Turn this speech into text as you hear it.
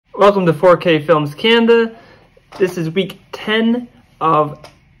Welcome to 4K Films Canada. This is week 10 of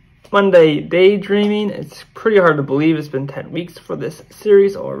Monday Daydreaming. It's pretty hard to believe it's been 10 weeks for this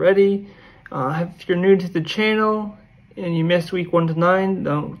series already. If you're new to the channel and you missed week 1 to 9,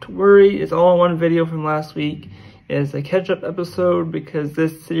 don't worry. It's all in one video from last week. It's a catch-up episode because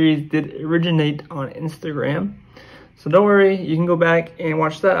this series did originate on Instagram. So don't worry, you can go back and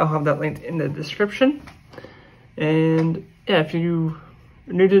watch that. I'll have that linked in the description. And yeah, if you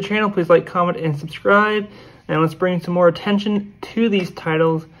are new to the channel, please like, comment, and subscribe. And let's bring some more attention to these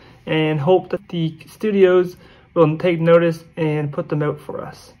titles and hope that the studios will take notice and put them out for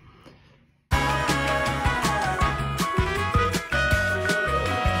us.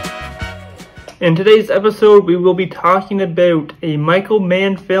 In today's episode, we will be talking about a Michael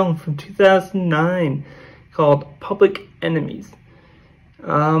Mann film from 2009 called Public Enemies.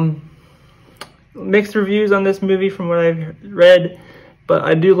 Mixed reviews on this movie from what I've read, but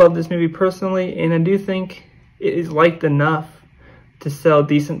I do love this movie personally, and I do think it is liked enough to sell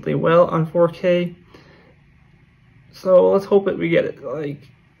decently well on 4K. So let's hope that we get it. Like,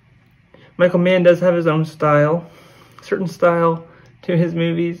 Michael Mann does have his own style, certain style to his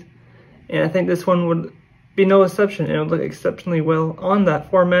movies, and I think this one would be no exception. It would look exceptionally well on that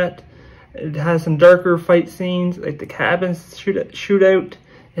format. It has some darker fight scenes, like the cabin shootout.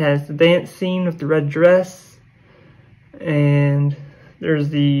 It has the dance scene with the red dress, and there's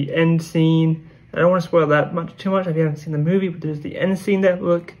the end scene. I don't want to spoil that too much if you haven't seen the movie, but there's the end scene that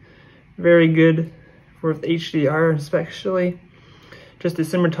look very good with HDR, especially. Just the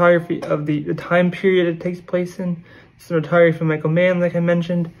cinematography of the time period it takes place in. Cinematography from Michael Mann, like I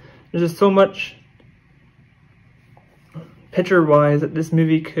mentioned. There's just so much picture-wise that this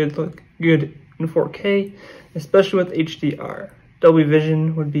movie could look good in 4K, especially with HDR. Dolby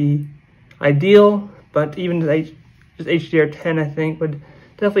Vision would be ideal, but even just HDR 10, I think, would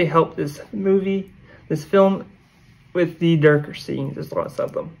definitely help this film, with the darker scenes. There's lots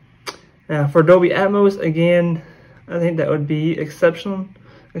of them. For Dolby Atmos, again, I think that would be exceptional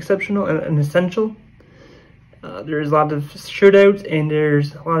and essential. There's a lot of shootouts and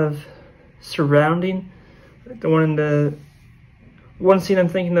there's a lot of surrounding. The one scene I'm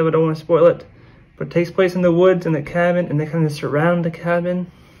thinking of, I don't want to spoil it, but it takes place in the woods and the cabin, and they kind of surround the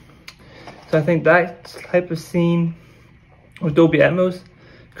cabin. So I think that type of scene with Dolby Atmos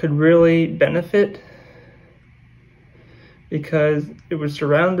could really benefit, because it would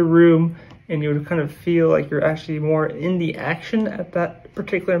surround the room and you would kind of feel like you're actually more in the action at that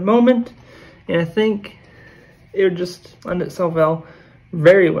particular moment. And I think it would just lend itself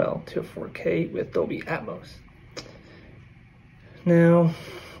very well to a 4K with Dolby Atmos. Now,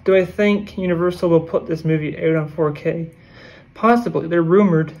 do I think Universal will put this movie out on 4K? Possibly. They're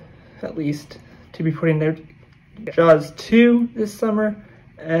rumored, at least, to be putting out Jaws 2 this summer,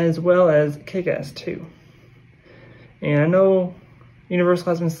 as well as Kick-Ass 2. And I know Universal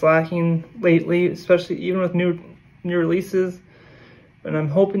has been slacking lately, especially even with new releases, and I'm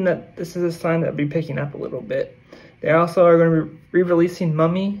hoping that this is a sign that will be picking up a little bit. They also are going to be re-releasing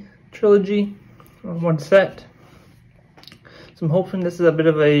Mummy trilogy on one set. So I'm hoping this is a bit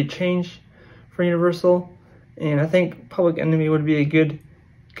of a change for Universal, and I think Public Enemy would be a good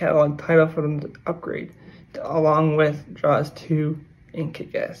catalog title for them to upgrade, along with Jaws 2 and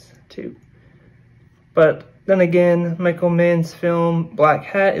Kick-Ass 2. But then again, Michael Mann's film Black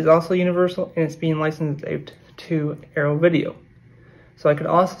Hat is also Universal, and it's being licensed out to Arrow Video. So I could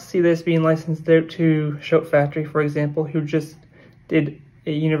also see this being licensed out to Shout Factory, for example, who just did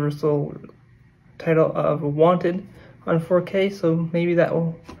a Universal title of Wanted on 4K, so maybe that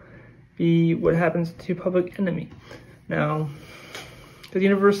will be what happens to Public Enemy. Now, because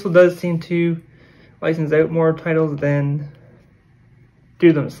Universal does seem to license out more titles than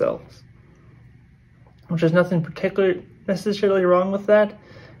do themselves, which is nothing necessarily wrong with that.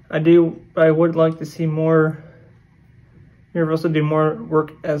 I would like to see Universal do more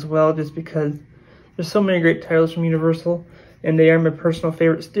work as well, just because there's so many great titles from Universal, and they are my personal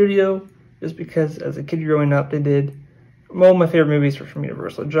favorite studio, just because as a kid growing up, they did, all my favorite movies were from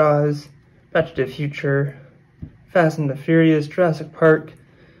Universal. Jaws, Back to the Future, Fast and the Furious, Jurassic Park.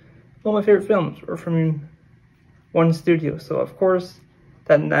 All my favorite films were from one studio, so of course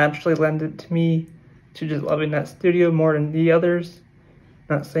that naturally lended to me to just loving that studio more than the others.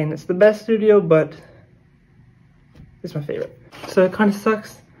 Not saying it's the best studio, but it's my favorite. So it kind of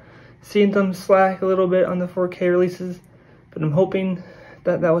sucks seeing them slack a little bit on the 4K releases, but I'm hoping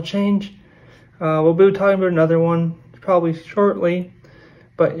that will change. We'll be talking about another one probably shortly,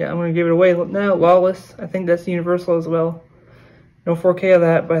 but yeah, I'm going to give it away now. Lawless, I think that's Universal as well. No 4K of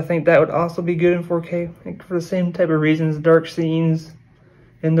that, but I think that would also be good in 4K, for the same type of reasons: dark scenes,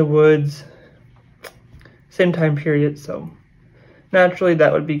 in the woods, same time period, so naturally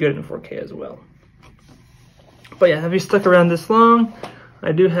that would be good in 4K as well. But yeah, if you stuck around this long,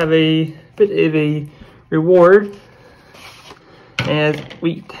 I do have a bit of a reward. As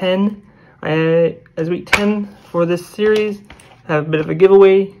week 10 for this series, I have a bit of a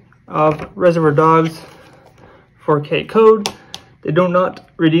giveaway of Reservoir Dogs 4K code. They are not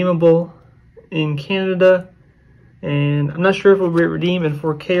redeemable in Canada, and I'm not sure if it will be redeemed in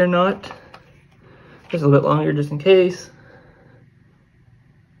 4K or not. Just a little bit longer just in case.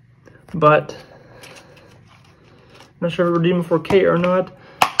 But I'm not sure if it will redeem in 4K or not,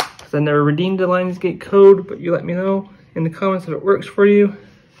 because I never redeemed the Lionsgate code, but you let me know in the comments if it works for you.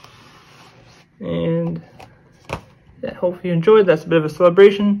 And yeah, hopefully you enjoyed. That's a bit of a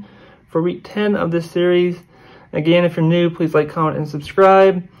celebration for week 10 of this series. Again, if you're new, please like, comment, and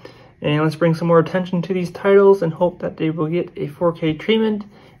subscribe. And let's bring some more attention to these titles and hope that they will get a 4K treatment.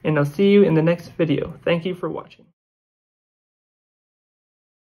 And I'll see you in the next video. Thank you for watching.